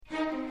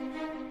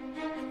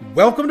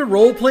Welcome to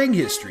Role-Playing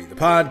History, the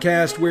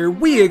podcast where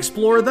we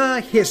explore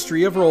the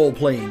history of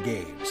role-playing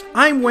games.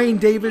 I'm Wayne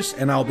Davis,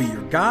 and I'll be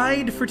your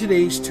guide for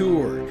today's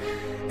tour.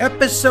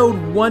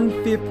 Episode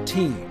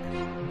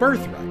 115,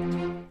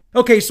 Birthright.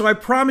 Okay, so I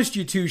promised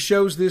you 2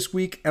 shows this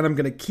week, and I'm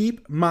going to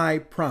keep my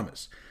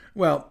promise.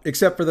 Well,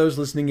 except for those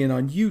listening in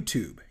on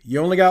YouTube. You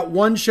only got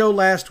 1 show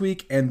last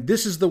week, and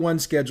this is the one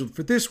scheduled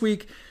for this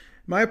week.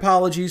 My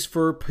apologies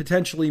for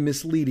potentially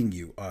misleading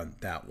you on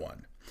that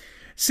one.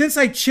 Since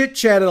I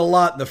chit-chatted a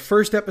lot in the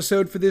first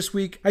episode for this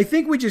week, I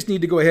think we just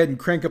need to go ahead and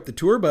crank up the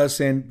tour bus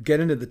and get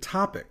into the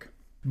topic.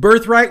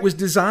 Birthright was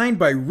designed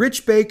by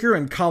Rich Baker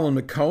and Colin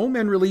McComb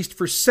and released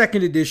for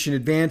 2nd edition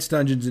Advanced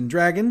Dungeons &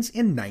 Dragons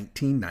in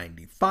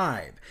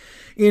 1995.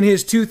 In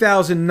his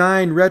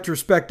 2009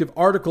 retrospective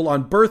article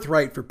on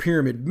Birthright for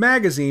Pyramid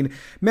Magazine,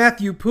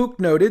 Matthew Pook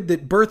noted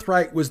that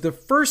Birthright was the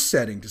first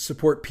setting to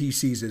support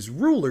PCs as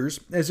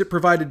rulers, as it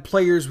provided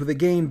players with a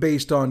game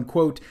based on,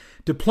 quote,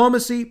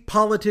 diplomacy,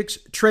 politics,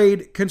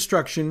 trade,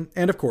 construction,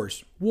 and of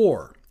course,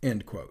 war,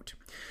 end quote.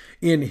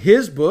 In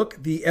his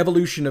book, The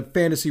Evolution of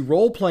Fantasy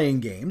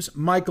Role-Playing Games,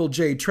 Michael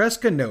J.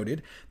 Tresca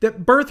noted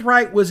that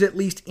Birthright was at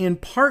least in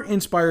part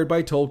inspired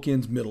by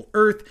Tolkien's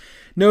Middle-earth,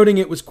 noting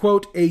it was,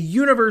 quote, a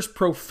universe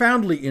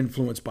profoundly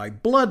influenced by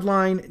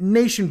bloodline,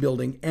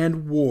 nation-building,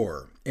 and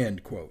war,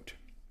 end quote.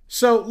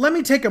 So let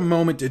me take a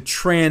moment to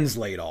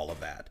translate all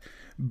of that.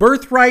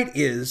 Birthright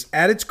is,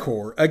 at its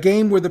core, a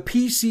game where the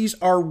PCs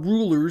are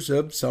rulers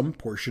of some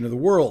portion of the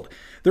world.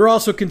 They're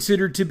also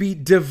considered to be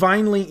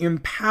divinely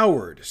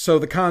empowered, so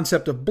the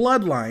concept of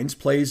bloodlines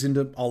plays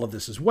into all of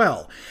this as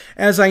well.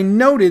 As I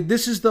noted,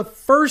 this is the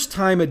first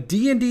time a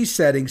D&D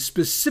setting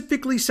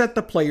specifically set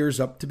the players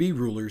up to be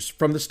rulers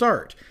from the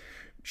start.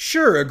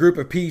 Sure, a group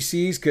of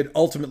PCs could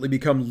ultimately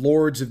become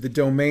lords of the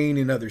domain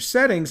in other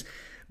settings,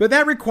 but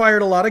that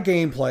required a lot of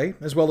gameplay,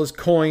 as well as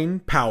coin,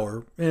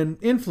 power, and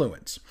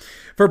influence.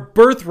 For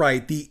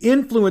Birthright, the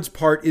influence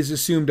part is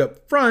assumed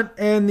up front,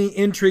 and the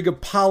intrigue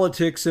of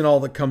politics and all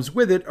that comes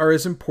with it are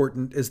as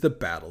important as the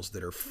battles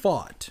that are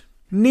fought.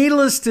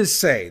 Needless to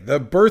say, the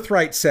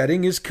Birthright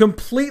setting is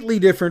completely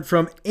different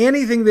from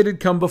anything that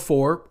had come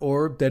before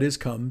or that has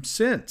come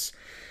since.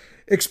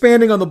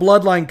 Expanding on the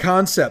bloodline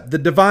concept, the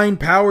divine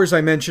powers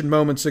I mentioned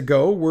moments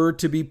ago were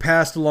to be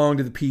passed along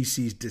to the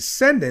PC's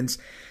descendants,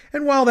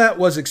 and while that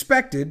was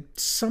expected,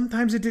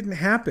 sometimes it didn't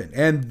happen,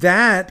 and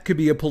that could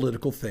be a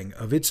political thing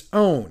of its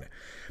own.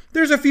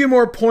 There's a few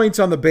more points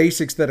on the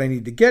basics that I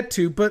need to get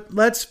to, but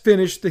let's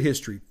finish the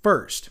history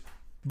first.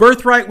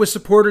 Birthright was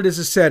supported as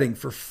a setting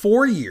for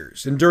 4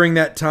 years, and during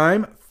that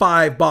time,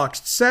 5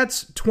 boxed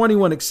sets,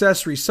 21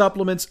 accessory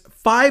supplements,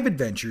 5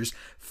 adventures,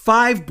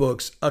 5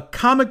 books, a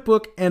comic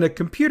book, and a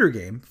computer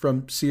game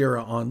from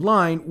Sierra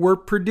Online were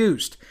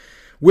produced.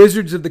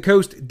 Wizards of the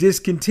Coast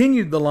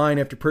discontinued the line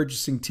after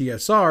purchasing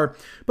TSR,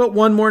 but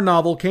 1 more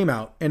novel came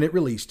out and it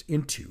released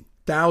in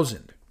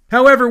 2000.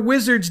 However,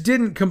 Wizards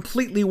didn't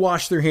completely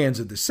wash their hands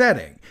of the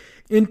setting.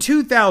 In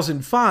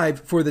 2005,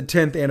 for the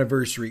 10th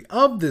anniversary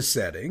of the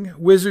setting,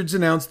 Wizards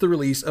announced the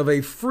release of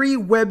a free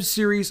web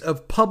series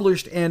of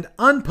published and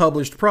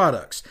unpublished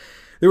products.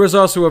 There was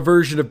also a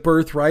version of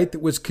Birthright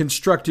that was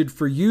constructed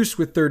for use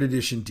with 3rd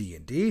edition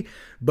D&D,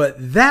 but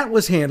that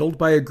was handled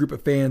by a group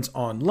of fans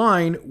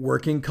online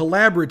working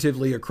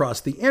collaboratively across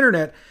the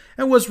internet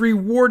and was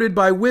rewarded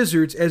by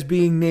Wizards as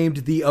being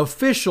named the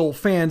official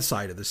fan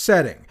site of the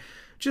setting.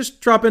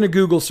 Just drop in a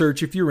Google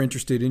search if you're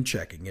interested in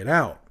checking it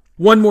out.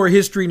 One more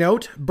history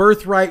note,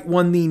 Birthright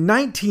won the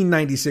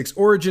 1996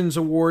 Origins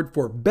Award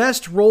for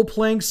Best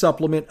Role-Playing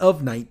Supplement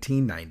of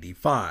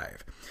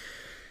 1995.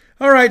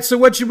 All right, so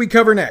what should we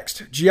cover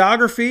next?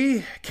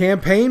 Geography,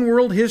 campaign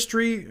world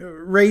history,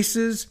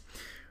 races?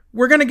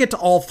 We're going to get to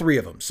all 3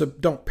 of them, so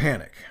don't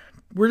panic.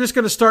 We're just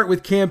going to start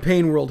with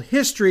campaign world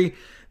history,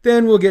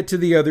 then we'll get to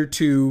the other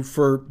 2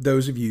 for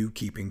those of you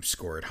keeping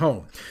score at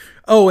home.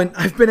 Oh, and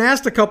I've been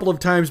asked a couple of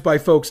times by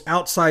folks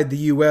outside the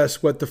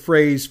US what the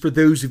phrase "for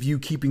those of you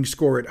keeping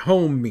score at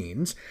home"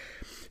 means.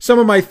 Some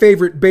of my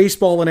favorite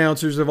baseball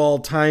announcers of all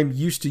time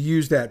used to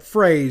use that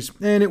phrase,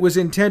 and it was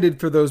intended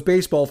for those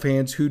baseball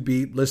fans who'd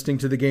be listening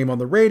to the game on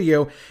the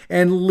radio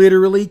and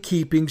literally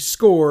keeping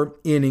score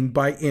inning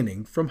by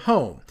inning from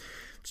home.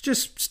 It's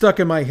just stuck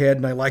in my head,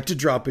 and I like to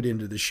drop it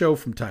into the show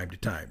from time to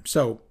time.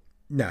 So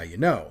now you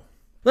know.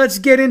 Let's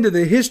get into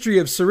the history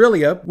of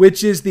Cyrilia,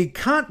 which is the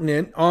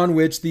continent on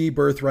which the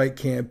Birthright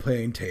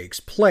campaign takes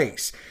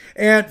place.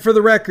 And for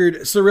the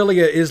record,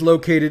 Cyrilia is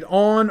located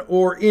on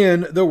or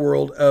in the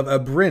world of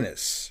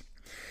Abrinis.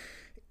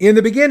 In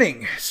the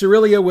beginning,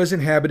 Cyrilia was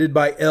inhabited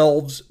by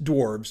elves,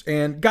 dwarves,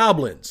 and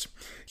goblins.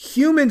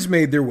 Humans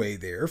made their way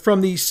there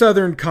from the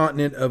southern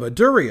continent of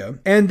Aduria,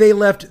 and they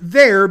left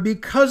there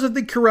because of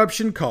the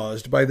corruption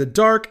caused by the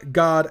dark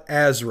god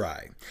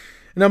Azrai.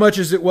 Now, much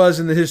as it was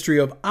in the history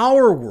of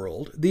our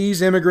world,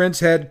 these immigrants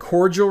had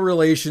cordial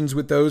relations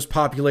with those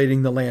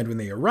populating the land when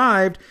they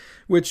arrived,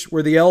 which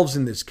were the elves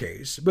in this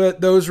case,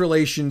 but those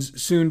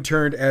relations soon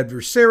turned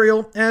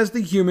adversarial as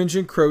the humans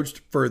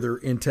encroached further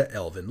into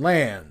elven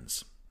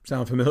lands.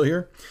 Sound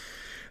familiar?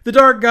 The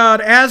dark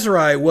god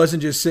Azrai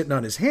wasn't just sitting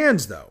on his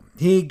hands, though.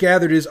 He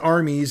gathered his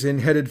armies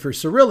and headed for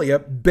Cerelia,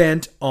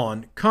 bent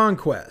on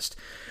conquest.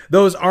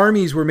 Those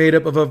armies were made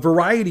up of a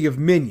variety of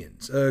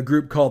minions, a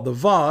group called the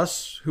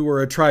Voss, who were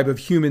a tribe of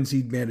humans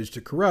he'd managed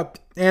to corrupt,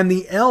 and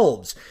the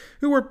Elves,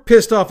 who were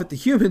pissed off at the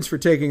humans for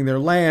taking their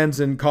lands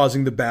and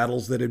causing the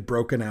battles that had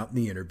broken out in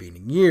the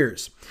intervening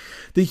years.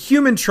 The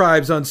human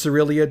tribes on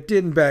Cerelia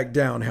didn't back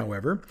down,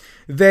 however.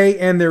 They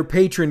and their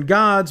patron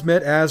gods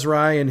met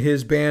Azrai and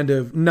his band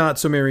of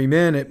not-so-merry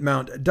men at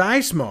Mount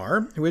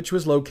Deismar, which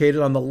was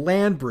located on the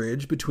land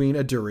bridge between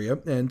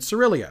Aduria and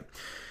Cerelia.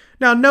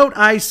 Now, note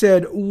I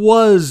said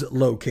was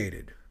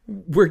located.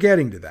 We're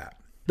getting to that.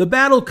 The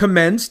battle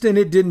commenced, and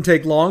it didn't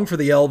take long for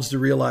the elves to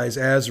realize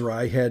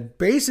Azrai had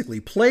basically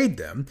played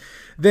them.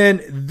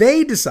 Then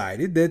they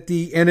decided that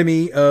the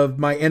enemy of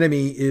my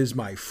enemy is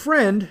my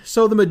friend,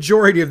 so the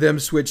majority of them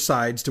switched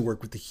sides to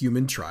work with the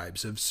human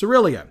tribes of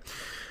Cerelia.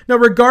 Now,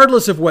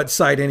 regardless of what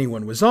side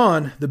anyone was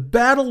on, the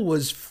battle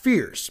was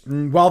fierce.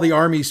 And while the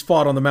armies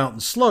fought on the mountain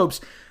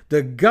slopes,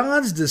 the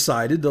gods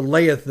decided to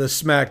layeth the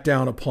smack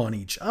down upon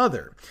each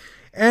other.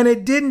 And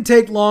it didn't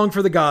take long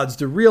for the gods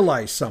to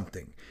realize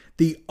something.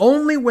 The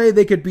only way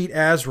they could beat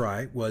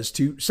Azrai was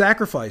to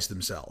sacrifice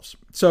themselves.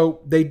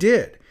 So they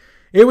did.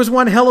 It was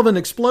one hell of an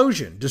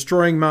explosion,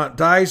 destroying Mount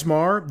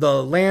Deismar,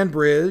 the land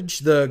bridge,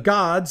 the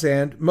gods,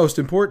 and, most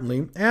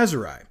importantly,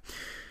 Azrai.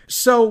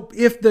 So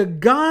if the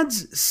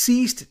gods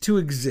ceased to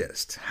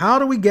exist, how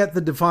do we get the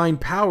divine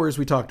powers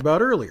we talked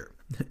about earlier?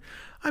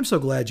 I'm so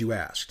glad you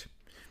asked.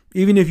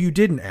 Even if you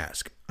didn't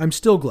ask, I'm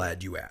still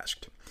glad you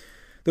asked.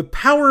 The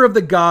power of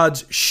the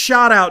gods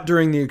shot out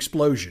during the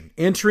explosion,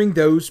 entering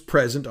those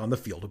present on the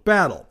field of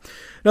battle.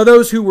 Now,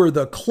 those who were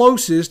the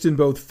closest in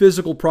both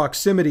physical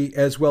proximity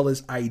as well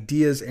as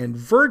ideas and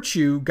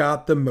virtue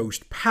got the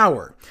most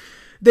power.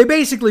 They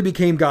basically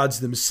became gods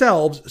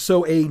themselves,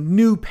 so a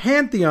new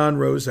pantheon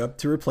rose up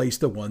to replace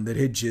the one that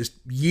had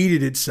just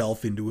yeeted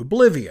itself into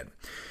oblivion.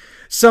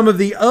 Some of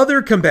the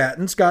other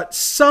combatants got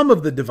some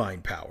of the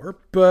divine power,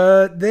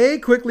 but they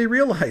quickly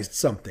realized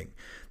something.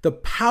 The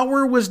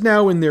power was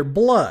now in their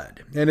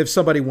blood, and if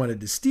somebody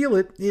wanted to steal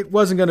it, it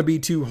wasn't going to be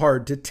too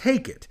hard to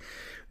take it.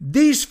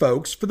 These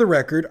folks, for the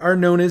record, are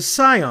known as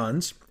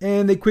scions,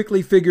 and they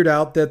quickly figured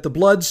out that the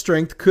blood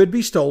strength could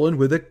be stolen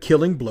with a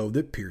killing blow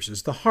that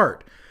pierces the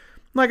heart.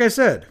 Like I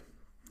said,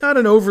 not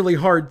an overly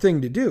hard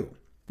thing to do.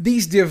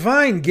 These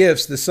divine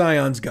gifts the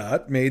scions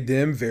got made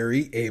them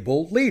very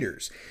able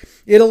leaders.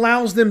 It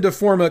allows them to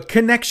form a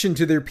connection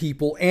to their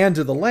people and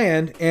to the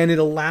land, and it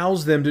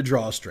allows them to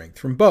draw strength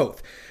from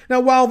both. Now,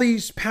 while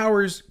these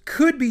powers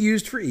could be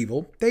used for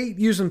evil, they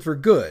use them for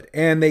good,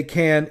 and they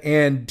can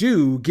and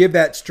do give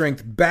that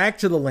strength back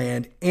to the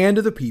land and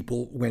to the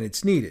people when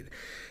it's needed.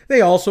 They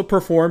also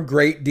perform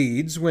great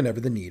deeds whenever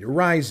the need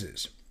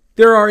arises.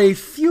 There are a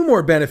few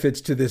more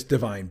benefits to this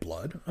divine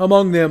blood,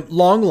 among them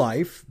long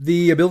life,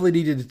 the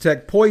ability to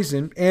detect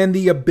poison, and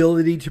the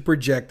ability to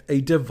project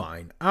a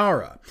divine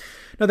aura.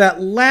 Now,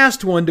 that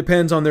last one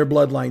depends on their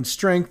bloodline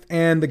strength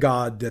and the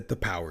god that the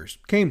powers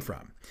came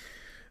from.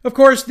 Of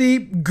course, the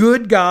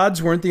good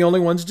gods weren't the only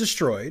ones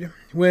destroyed.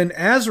 When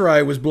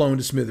Azrai was blown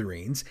to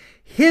smithereens,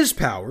 his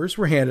powers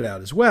were handed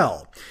out as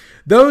well.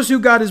 Those who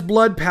got his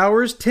blood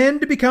powers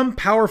tend to become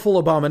powerful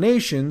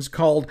abominations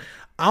called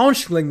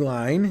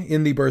Auschlinglein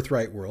in the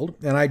Birthright world,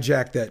 and I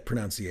jacked that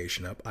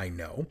pronunciation up, I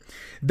know.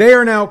 They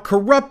are now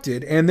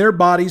corrupted, and their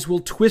bodies will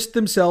twist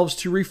themselves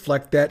to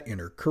reflect that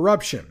inner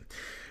corruption.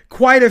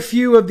 Quite a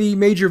few of the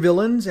major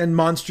villains and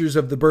monsters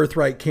of the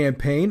Birthright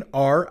campaign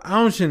are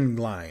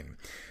Auschlinglein.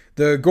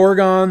 The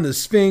Gorgon, the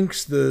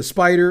Sphinx, the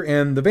Spider,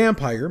 and the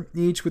Vampire,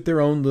 each with their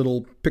own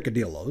little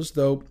picadillos,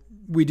 though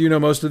we do know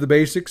most of the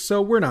basics,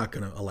 so we're not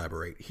going to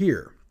elaborate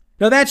here.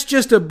 Now, that's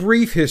just a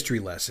brief history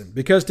lesson,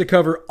 because to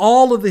cover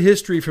all of the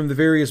history from the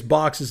various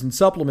boxes and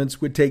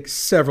supplements would take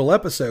several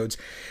episodes.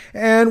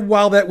 And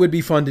while that would be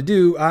fun to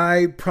do,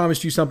 I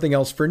promised you something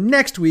else for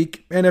next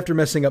week, and after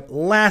messing up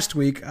last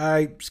week,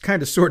 I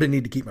kind of sort of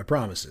need to keep my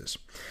promises.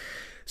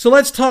 So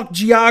let's talk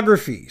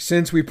geography,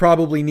 since we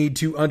probably need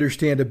to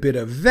understand a bit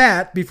of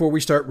that before we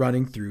start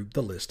running through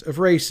the list of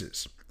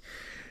races.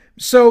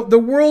 So the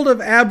world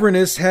of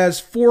Avernus has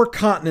 4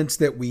 continents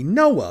that we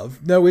know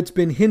of, though it's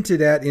been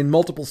hinted at in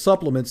multiple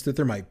supplements that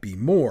there might be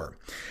more.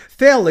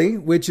 Thali,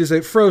 which is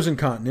a frozen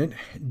continent,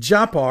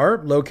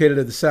 Japar, located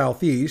to the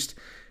southeast,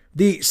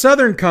 the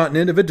southern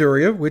continent of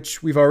Aduria,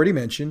 which we've already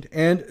mentioned,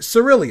 and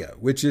Cerelia,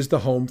 which is the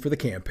home for the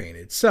campaign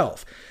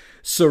itself.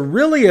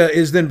 Cerelia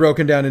is then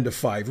broken down into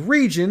 5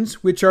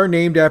 regions, which are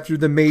named after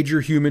the major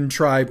human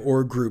tribe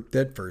or group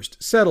that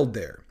first settled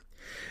there.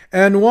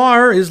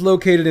 Anwar is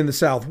located in the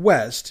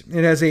southwest.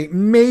 It has a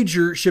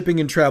major shipping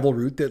and travel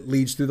route that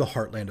leads through the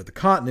heartland of the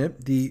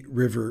continent, the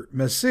River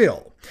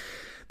Mesil.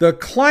 The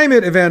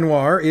climate of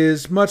Anwar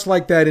is much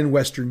like that in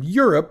Western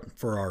Europe,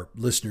 for our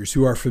listeners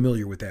who are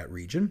familiar with that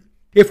region.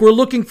 If we're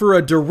looking for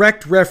a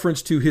direct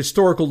reference to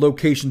historical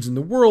locations in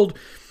the world,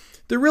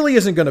 there really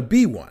isn't going to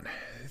be one.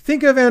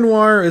 Think of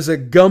Anwar as a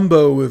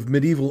gumbo of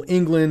medieval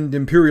England,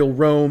 Imperial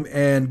Rome,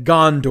 and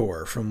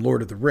Gondor from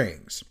Lord of the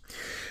Rings.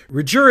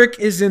 Rejurik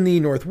is in the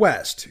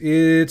northwest.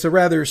 It's a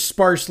rather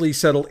sparsely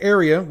settled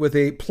area with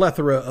a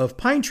plethora of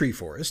pine tree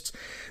forests.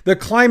 The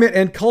climate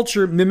and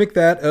culture mimic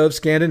that of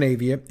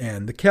Scandinavia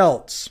and the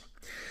Celts.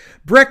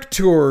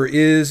 Brektur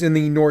is in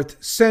the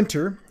north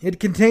center. It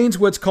contains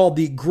what's called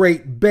the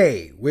Great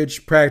Bay,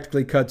 which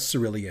practically cuts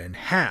Cyrilia in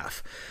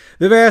half.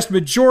 The vast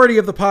majority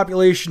of the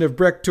population of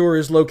Brektur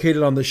is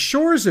located on the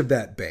shores of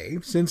that bay,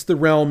 since the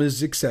realm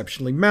is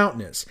exceptionally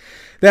mountainous.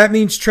 That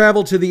means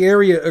travel to the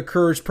area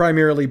occurs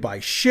primarily by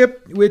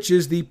ship, which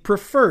is the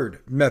preferred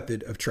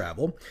method of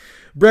travel.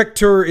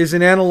 Brektur is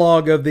an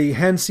analog of the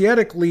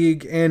Hanseatic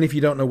League, and if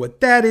you don't know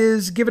what that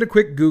is, give it a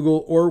quick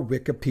Google or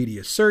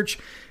Wikipedia search,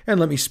 and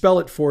let me spell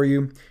it for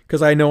you,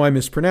 because I know I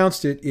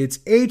mispronounced it. It's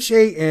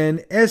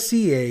Hanseatic.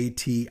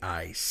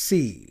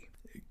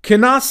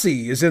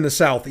 Canassi is in the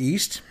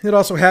southeast. It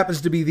also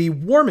happens to be the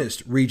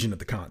warmest region of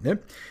the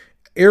continent.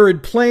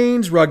 Arid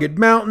plains, rugged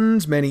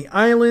mountains, many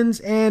islands,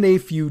 and a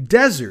few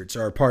deserts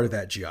are part of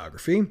that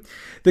geography.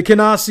 The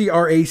Canassi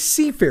are a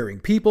seafaring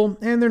people,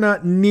 and they're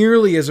not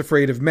nearly as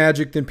afraid of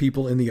magic than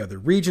people in the other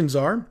regions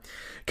are.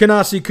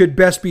 Canassi could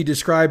best be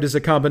described as a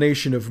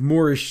combination of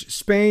Moorish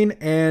Spain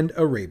and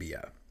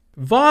Arabia.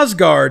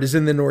 Vosgard is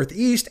in the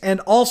northeast and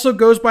also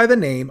goes by the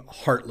name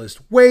Heartless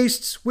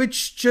Wastes,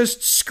 which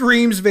just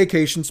screams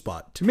vacation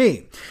spot to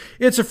me.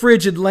 It's a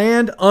frigid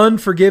land,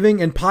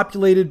 unforgiving, and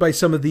populated by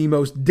some of the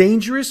most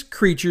dangerous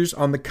creatures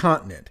on the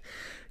continent.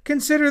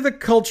 Consider the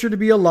culture to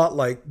be a lot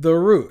like the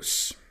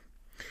Rus.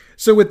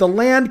 So with the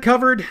land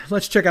covered,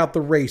 let's check out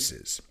the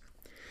races.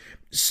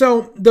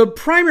 So, the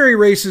primary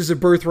races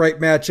of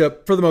Birthright match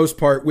up, for the most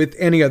part, with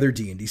any other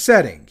D&D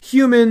setting.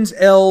 Humans,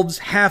 elves,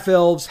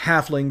 half-elves,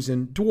 halflings,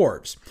 and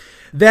dwarves.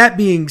 That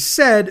being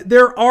said,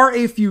 there are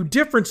a few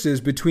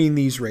differences between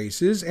these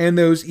races, and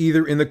those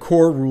either in the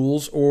core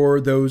rules or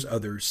those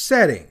other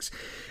settings.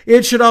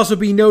 It should also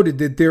be noted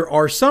that there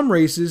are some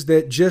races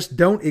that just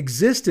don't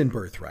exist in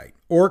Birthright.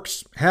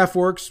 Orcs,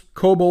 half-orcs,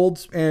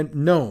 kobolds, and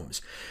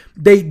gnomes.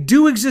 They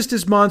do exist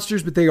as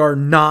monsters, but they are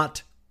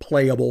not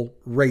playable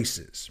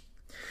races.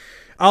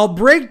 I'll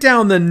break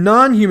down the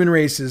non-human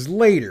races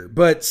later,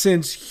 but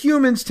since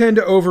humans tend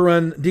to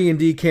overrun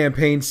D&D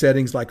campaign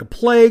settings like a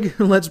plague,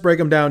 let's break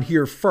them down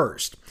here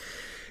first.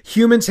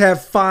 Humans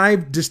have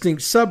 5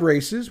 distinct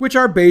subraces, which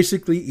are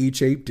basically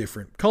each a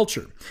different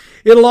culture.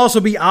 It'll also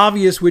be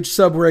obvious which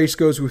subrace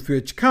goes with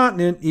which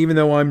continent, even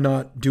though I'm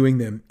not doing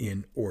them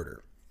in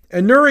order.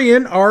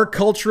 Anurian are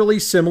culturally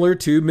similar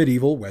to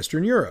medieval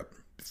Western Europe.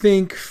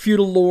 Think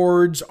feudal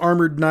lords,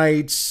 armored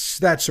knights,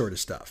 that sort of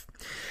stuff.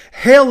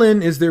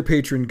 Halen is their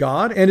patron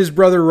god, and his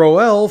brother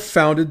Roel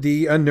founded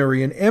the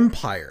Anurian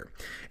Empire.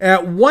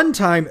 At one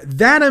time,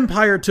 that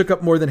empire took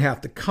up more than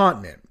half the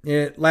continent.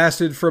 It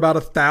lasted for about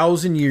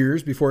 1,000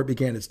 years before it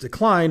began its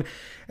decline,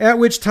 at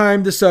which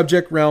time the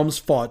subject realms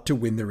fought to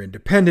win their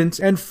independence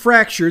and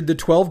fractured the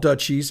 12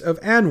 duchies of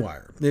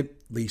Anwar, at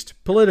least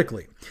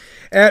politically.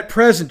 At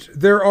present,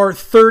 there are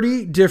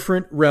 30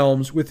 different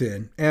realms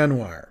within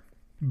Anwar.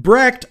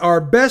 Brecht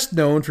are best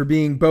known for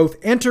being both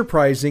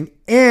enterprising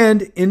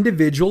and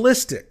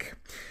individualistic.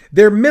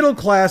 Their middle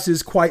class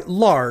is quite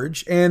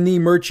large, and the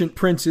merchant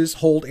princes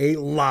hold a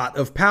lot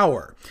of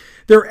power.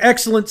 They're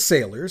excellent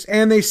sailors,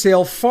 and they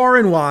sail far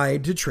and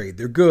wide to trade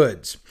their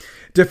goods.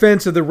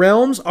 Defense of the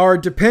realms are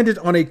dependent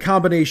on a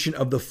combination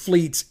of the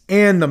fleets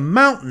and the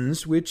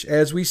mountains, which,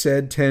 as we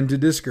said, tend to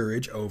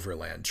discourage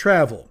overland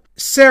travel.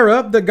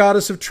 Sarah, the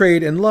goddess of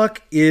trade and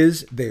luck,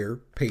 is their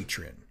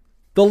patron.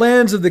 The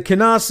lands of the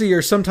Canassi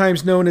are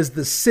sometimes known as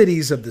the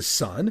cities of the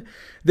sun.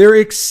 They're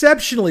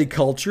exceptionally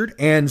cultured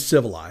and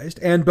civilized,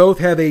 and both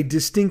have a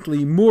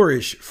distinctly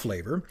Moorish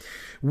flavor.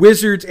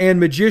 Wizards and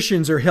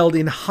magicians are held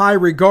in high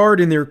regard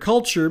in their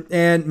culture,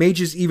 and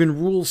mages even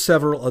rule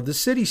several of the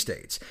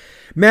city-states.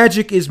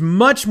 Magic is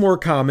much more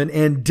common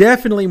and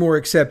definitely more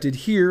accepted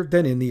here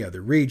than in the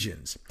other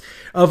regions.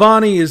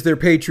 Avani is their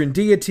patron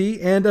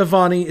deity, and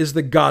Avani is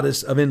the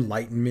goddess of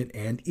enlightenment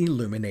and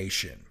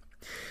illumination.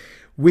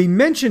 We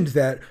mentioned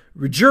that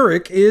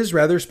Rejurik is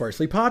rather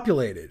sparsely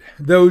populated.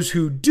 Those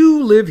who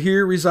do live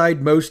here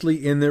reside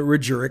mostly in the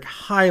Rejurik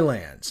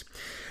highlands.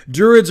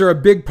 Druids are a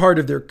big part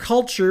of their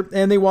culture,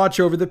 and they watch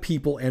over the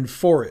people and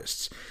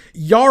forests.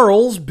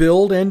 Jarls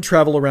build and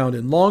travel around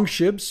in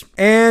longships,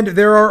 and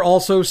there are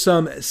also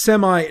some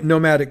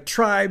semi-nomadic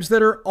tribes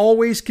that are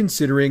always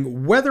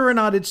considering whether or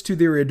not it's to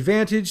their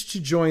advantage to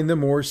join the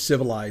more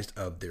civilized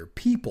of their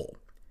people.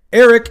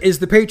 Eric is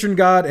the patron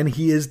god, and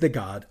he is the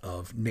god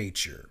of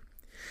nature.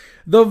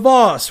 The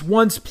Voss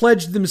once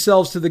pledged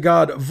themselves to the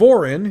god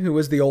Vorin, who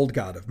was the old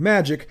god of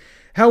magic.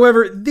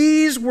 However,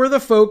 these were the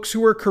folks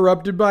who were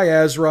corrupted by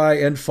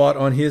Azrai and fought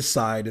on his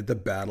side at the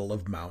Battle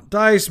of Mount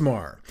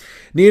Deismar.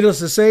 Needless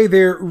to say,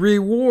 their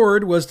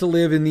reward was to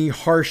live in the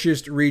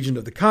harshest region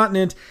of the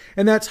continent,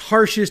 and that's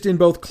harshest in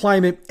both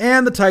climate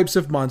and the types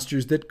of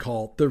monsters that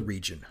call the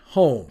region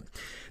home.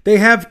 They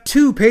have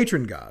 2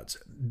 patron gods.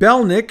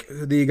 Belnik,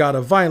 the god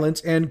of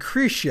violence, and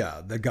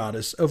Krisha, the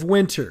goddess of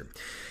winter.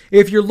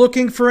 If you're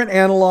looking for an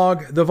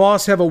analog, the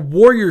Voss have a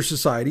warrior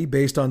society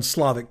based on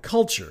Slavic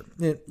culture,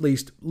 at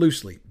least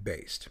loosely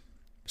based.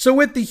 So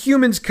with the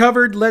humans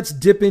covered, let's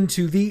dip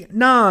into the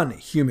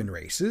non-human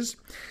races.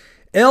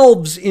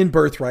 Elves in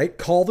Birthright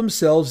call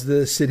themselves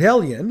the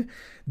Sidhelian.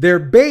 They're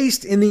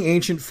based in the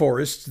ancient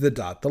forests that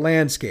dot the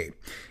landscape.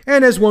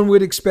 And as one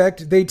would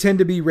expect, they tend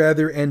to be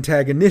rather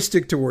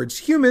antagonistic towards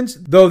humans,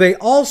 though they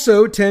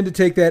also tend to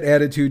take that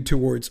attitude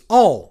towards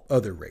all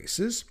other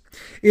races.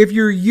 If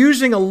you're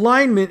using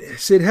alignment,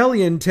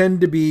 Sidhelian tend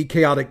to be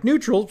chaotic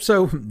neutral,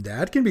 so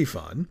that can be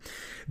fun.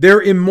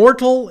 They're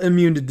immortal,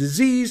 immune to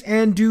disease,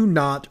 and do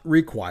not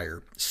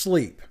require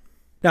sleep.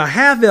 Now,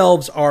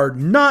 half-elves are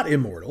not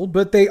immortal,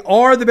 but they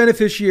are the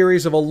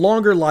beneficiaries of a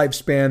longer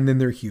lifespan than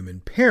their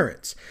human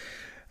parents.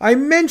 I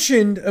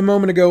mentioned a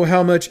moment ago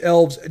how much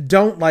elves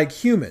don't like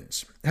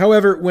humans.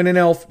 However, when an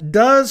elf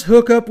does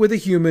hook up with a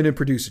human and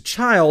produce a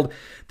child,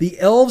 the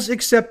elves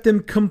accept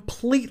them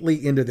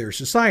completely into their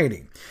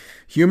society.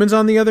 Humans,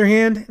 on the other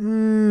hand,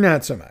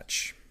 not so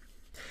much.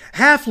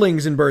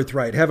 Halflings in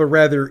Birthright have a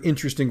rather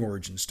interesting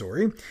origin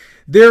story.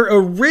 They're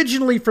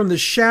originally from the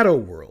Shadow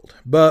World,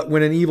 but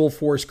when an evil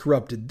force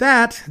corrupted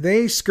that,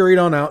 they scurried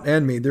on out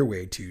and made their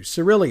way to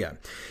Cerelia.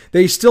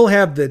 They still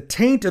have the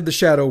taint of the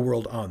Shadow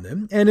World on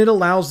them, and it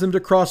allows them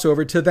to cross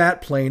over to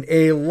that plane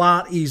a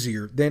lot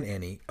easier than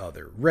any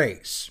other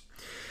race.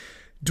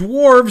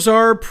 Dwarves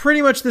are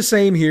pretty much the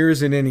same here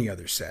as in any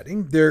other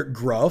setting. They're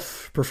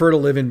gruff, prefer to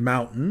live in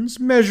mountains,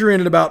 measure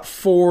in at about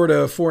 4 to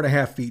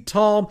 4.5 feet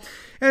tall,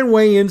 and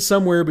weigh in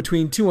somewhere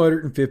between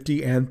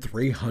 250 and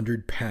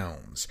 300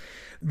 pounds.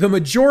 The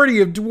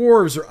majority of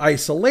dwarves are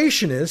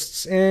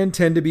isolationists and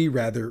tend to be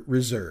rather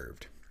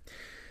reserved.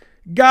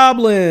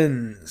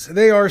 Goblins.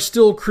 They are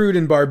still crude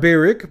and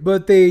barbaric,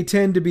 but they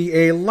tend to be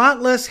a lot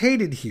less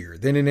hated here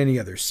than in any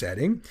other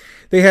setting.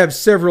 They have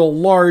several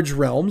large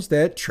realms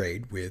that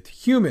trade with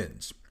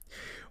humans.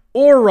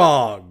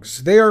 Orogs.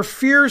 They are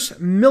fierce,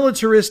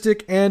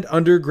 militaristic, and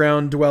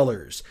underground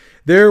dwellers.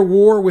 Their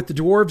war with the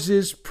dwarves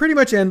is pretty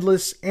much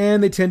endless,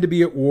 and they tend to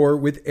be at war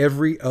with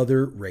every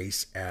other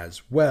race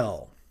as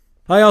well.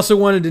 I also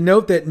wanted to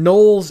note that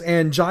gnolls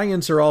and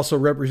giants are also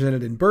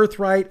represented in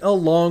Birthright,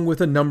 along with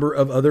a number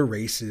of other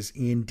races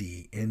in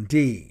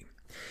D&D.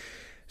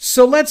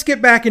 So let's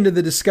get back into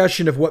the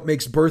discussion of what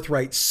makes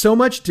Birthright so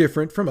much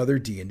different from other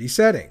D&D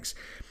settings.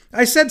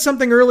 I said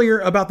something earlier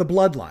about the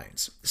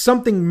bloodlines.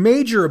 Something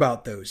major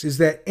about those is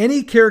that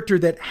any character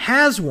that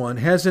has one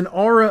has an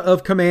aura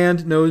of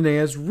command known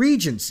as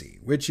Regency,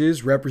 which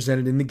is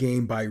represented in the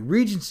game by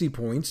Regency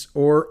points,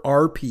 or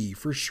RP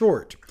for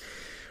short.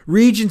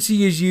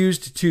 Regency is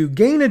used to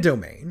gain a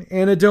domain,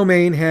 and a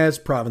domain has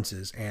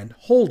provinces and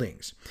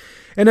holdings.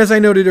 And as I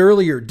noted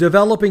earlier,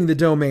 developing the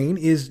domain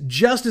is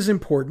just as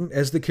important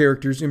as the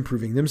characters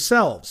improving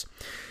themselves.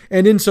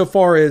 And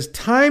insofar as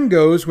time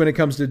goes when it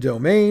comes to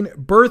domain,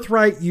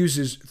 Birthright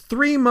uses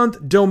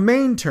 3-month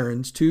domain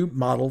turns to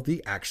model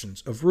the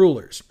actions of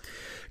rulers.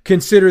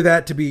 Consider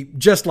that to be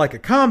just like a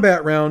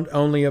combat round,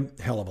 only a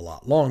hell of a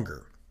lot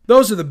longer.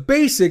 Those are the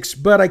basics,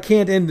 but I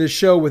can't end the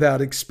show without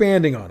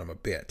expanding on them a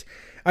bit.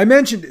 I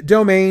mentioned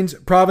domains,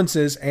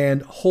 provinces,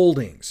 and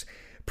holdings.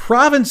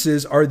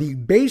 Provinces are the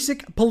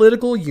basic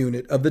political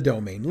unit of the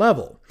domain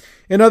level.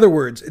 In other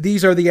words,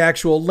 these are the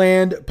actual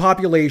land,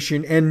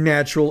 population, and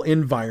natural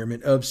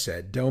environment of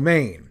said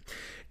domain.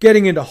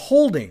 Getting into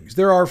holdings,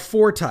 there are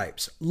 4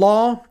 types: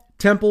 law,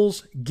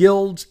 temples,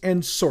 guilds,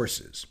 and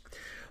sources.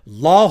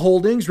 Law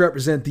holdings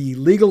represent the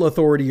legal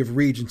authority of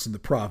regents in the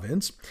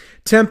province.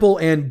 Temple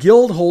and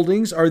guild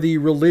holdings are the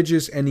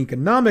religious and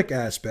economic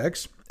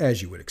aspects,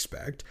 as you would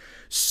expect.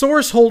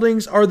 Source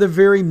holdings are the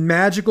very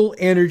magical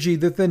energy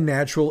that the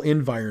natural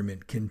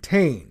environment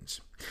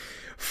contains.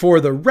 For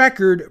the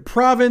record,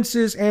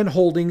 provinces and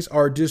holdings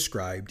are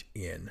described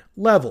in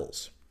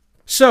levels.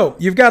 So,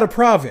 you've got a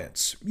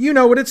province. You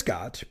know what it's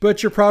got,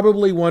 but you're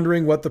probably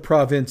wondering what the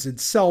province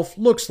itself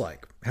looks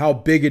like, how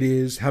big it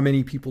is, how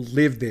many people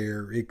live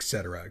there,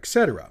 etc.,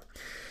 etc.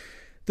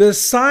 The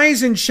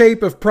size and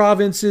shape of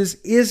provinces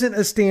isn't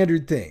a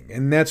standard thing,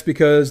 and that's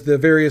because the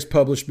various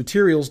published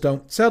materials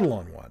don't settle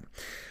on one.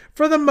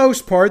 For the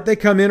most part, they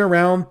come in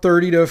around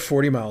 30 to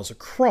 40 miles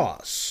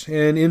across,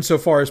 and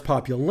insofar as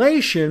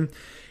population,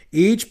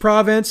 each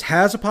province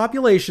has a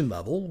population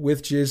level,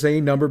 which is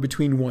a number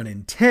between 1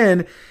 and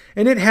 10,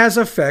 and it has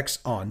effects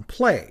on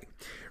play.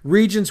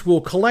 Regents will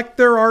collect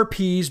their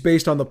RPs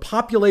based on the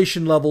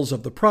population levels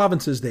of the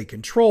provinces they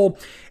control,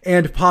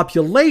 and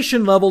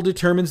population level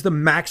determines the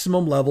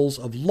maximum levels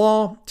of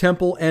law,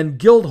 temple, and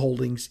guild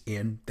holdings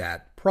in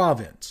that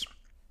province.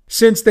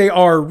 Since they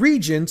are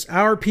regents,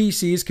 our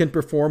PCs can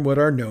perform what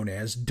are known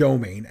as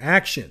domain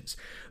actions.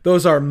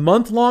 Those are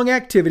month-long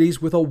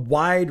activities with a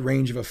wide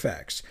range of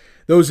effects.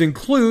 Those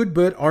include,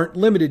 but aren't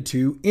limited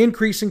to,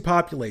 increasing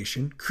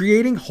population,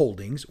 creating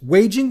holdings,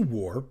 waging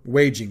war,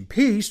 waging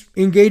peace,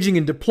 engaging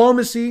in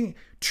diplomacy,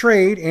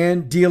 trade,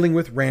 and dealing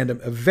with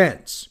random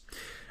events.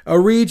 A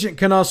regent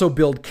can also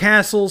build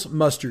castles,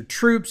 muster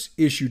troops,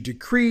 issue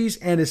decrees,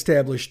 and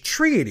establish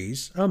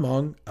treaties,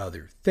 among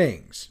other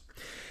things.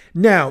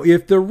 Now,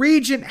 if the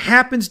regent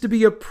happens to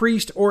be a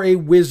priest or a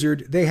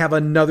wizard, they have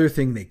another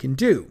thing they can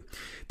do.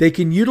 They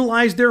can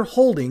utilize their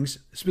holdings,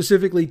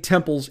 specifically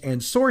temples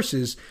and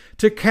sources,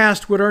 to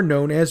cast what are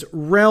known as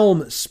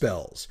realm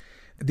spells.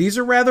 These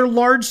are rather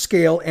large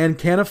scale and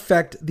can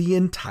affect the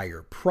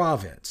entire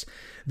province.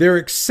 They're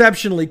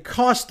exceptionally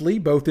costly,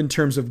 both in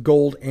terms of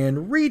gold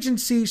and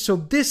regency, so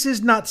this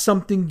is not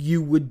something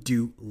you would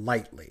do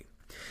lightly.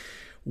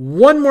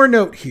 One more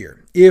note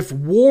here. If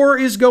war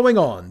is going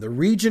on, the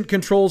regent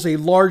controls a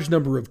large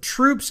number of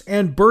troops,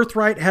 and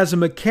Birthright has a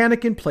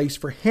mechanic in place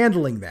for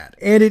handling that,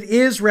 and it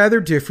is rather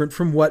different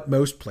from what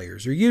most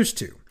players are used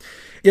to.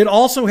 It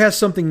also has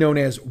something known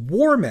as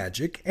war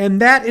magic,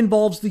 and that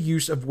involves the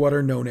use of what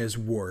are known as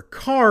war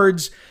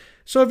cards,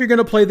 so if you're going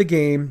to play the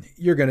game,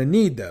 you're going to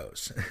need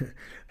those.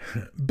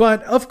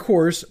 But, of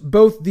course,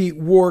 both the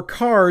war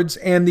cards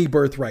and the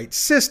Birthright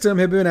system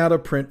have been out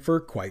of print for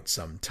quite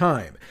some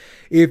time.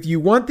 If you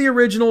want the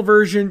original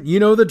version, you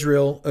know the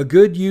drill, a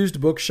good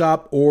used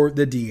bookshop or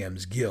the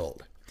DM's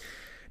Guild.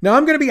 Now,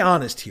 I'm going to be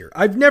honest here.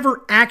 I've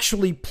never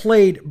actually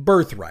played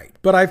Birthright,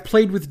 but I've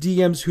played with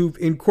DMs who've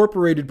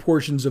incorporated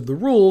portions of the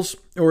rules,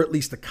 or at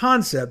least the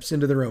concepts,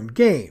 into their own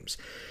games.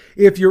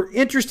 If you're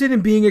interested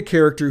in being a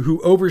character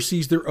who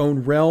oversees their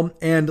own realm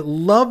and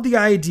love the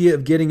idea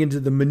of getting into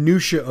the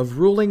minutia of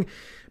ruling,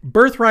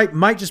 Birthright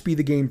might just be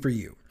the game for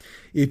you.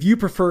 If you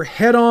prefer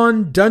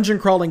head-on,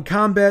 dungeon-crawling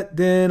combat,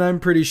 then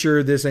I'm pretty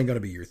sure this ain't going to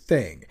be your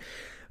thing.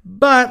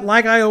 But,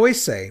 like I always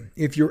say,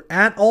 if you're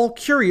at all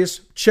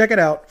curious, check it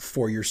out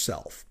for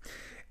yourself.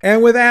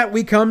 And with that,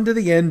 we come to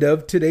the end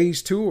of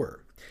today's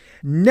tour.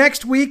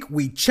 Next week,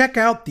 we check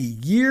out the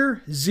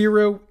Year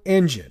Zero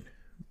engine.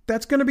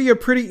 That's going to be a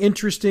pretty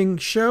interesting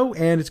show,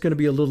 and it's going to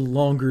be a little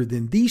longer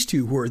than these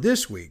two were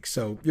this week,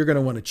 so you're going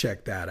to want to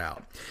check that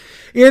out.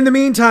 In the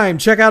meantime,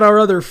 check out our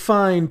other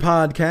fine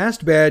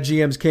podcast, Bad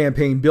GM's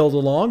Campaign Build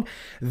Along.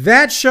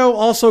 That show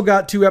also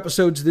got 2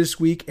 episodes this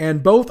week,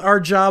 and both are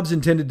jobs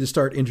intended to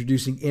start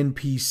introducing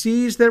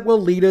NPCs that will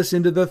lead us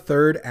into the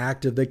 3rd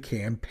act of the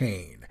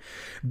campaign.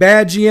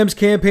 Bad GM's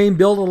Campaign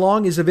Build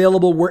Along is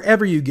available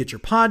wherever you get your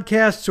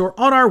podcasts or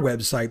on our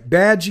website,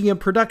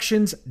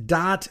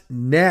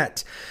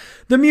 badgmproductions.net.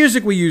 The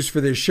music we use for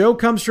this show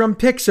comes from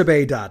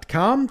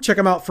Pixabay.com. Check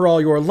them out for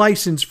all your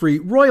license-free,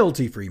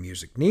 royalty-free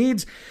music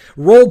needs.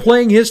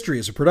 Role-Playing History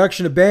is a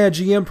production of Bad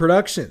GM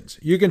Productions.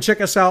 You can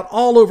check us out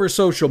all over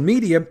social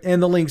media,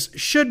 and the links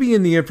should be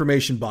in the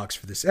information box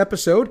for this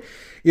episode.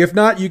 If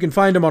not, you can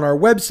find them on our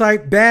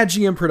website,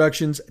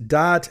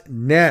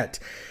 badgmproductions.net.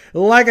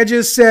 Like I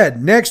just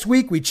said, next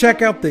week we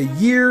check out the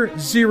Year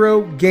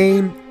Zero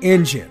game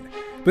engine.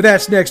 But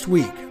that's next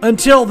week.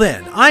 Until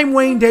then, I'm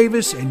Wayne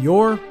Davis, and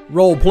your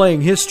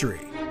Role-Playing History.